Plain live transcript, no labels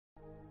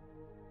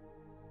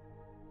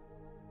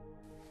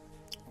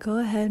Go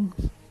ahead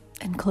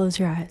and close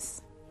your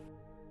eyes.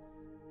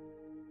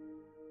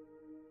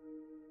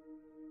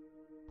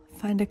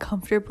 Find a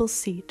comfortable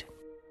seat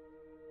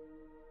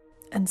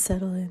and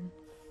settle in.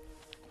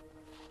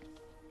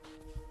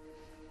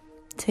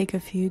 Take a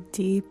few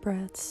deep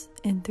breaths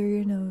in through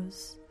your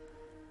nose.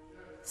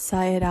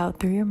 Sigh it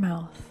out through your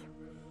mouth.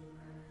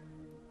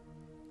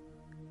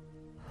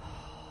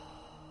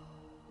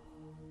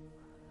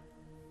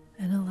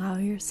 And allow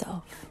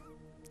yourself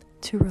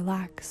to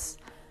relax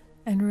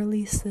and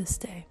release this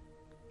day.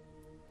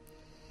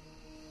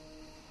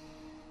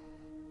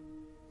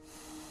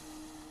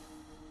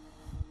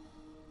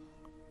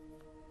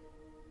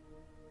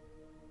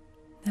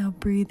 Now,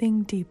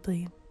 breathing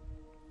deeply,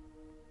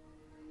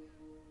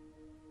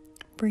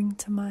 bring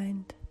to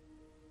mind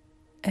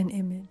an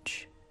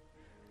image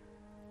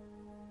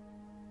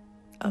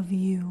of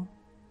you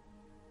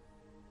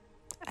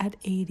at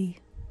 80.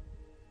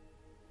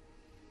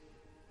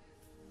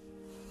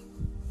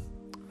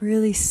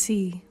 Really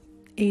see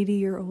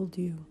 80-year-old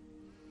you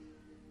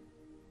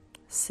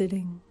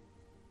sitting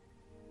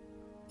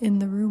in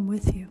the room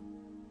with you.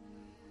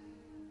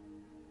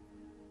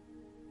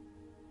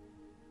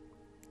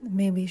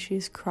 Maybe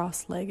she's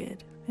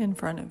cross-legged in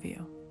front of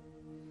you.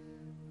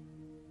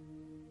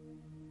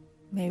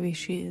 Maybe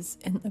she is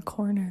in the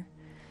corner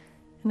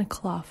in a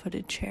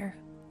claw-footed chair.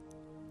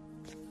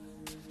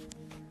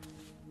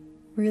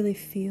 Really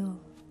feel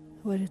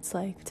what it's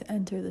like to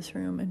enter this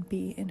room and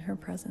be in her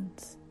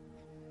presence.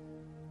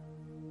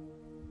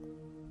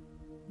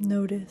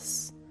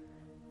 Notice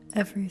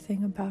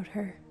everything about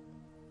her.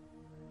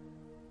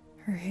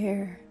 Her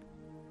hair,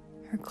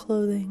 her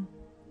clothing,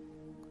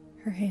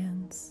 her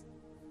hands.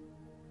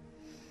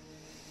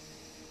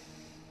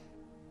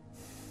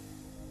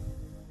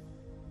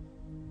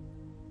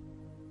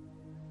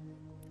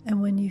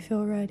 And when you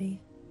feel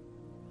ready,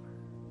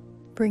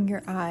 bring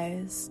your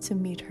eyes to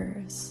meet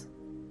hers.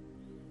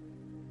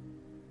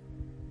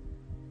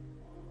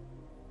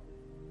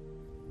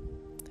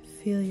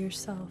 Feel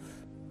yourself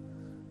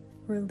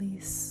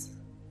release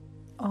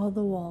all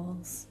the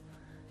walls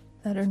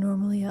that are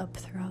normally up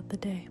throughout the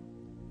day.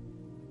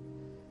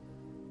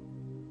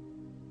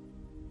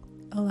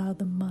 Allow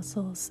the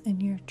muscles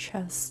in your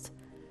chest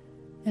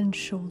and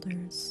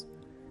shoulders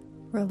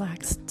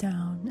relax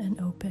down and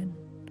open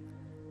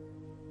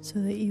so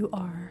that you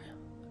are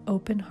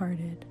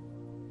open-hearted,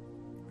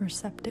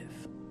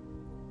 receptive.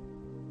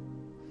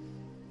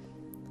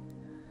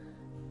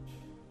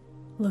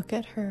 Look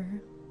at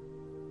her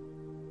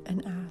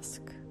and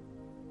ask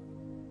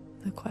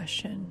the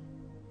question,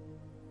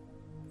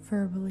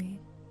 verbally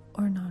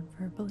or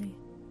non-verbally.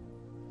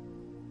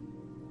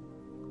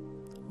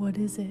 What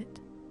is it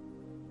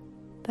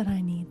that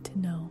I need to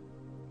know?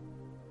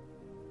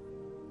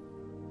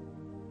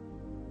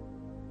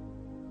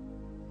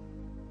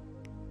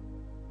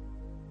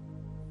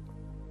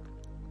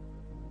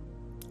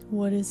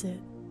 What is it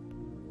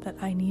that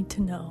I need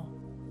to know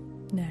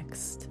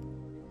next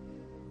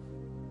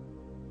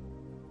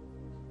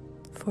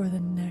for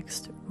the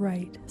next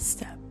right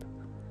step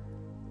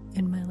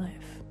in my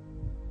life?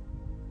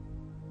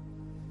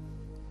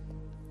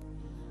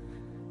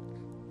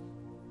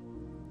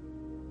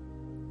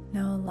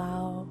 Now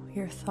allow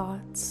your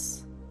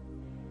thoughts,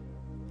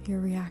 your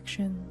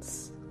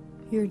reactions,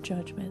 your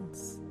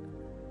judgments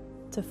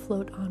to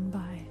float on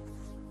by.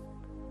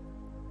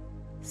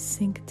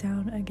 Sink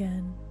down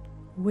again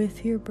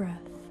with your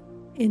breath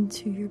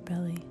into your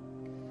belly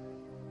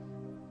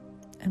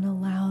and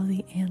allow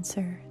the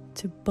answer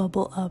to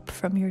bubble up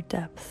from your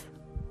depth.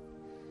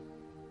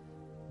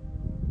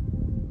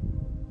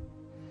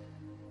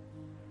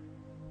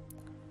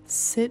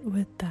 Sit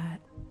with that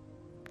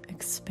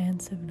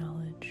expansive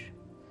knowledge.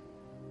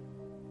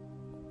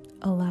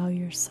 Allow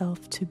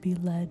yourself to be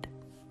led.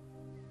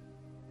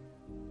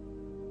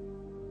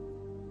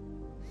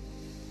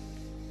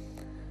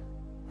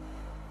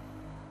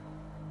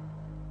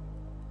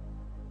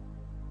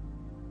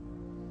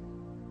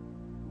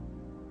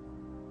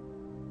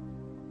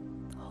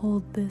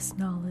 Hold this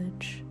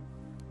knowledge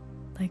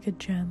like a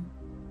gem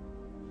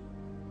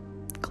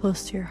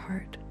close to your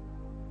heart.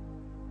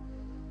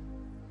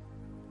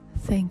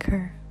 Thank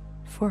her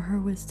for her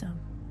wisdom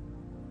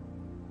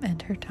and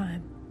her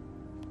time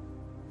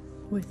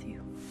with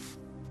you.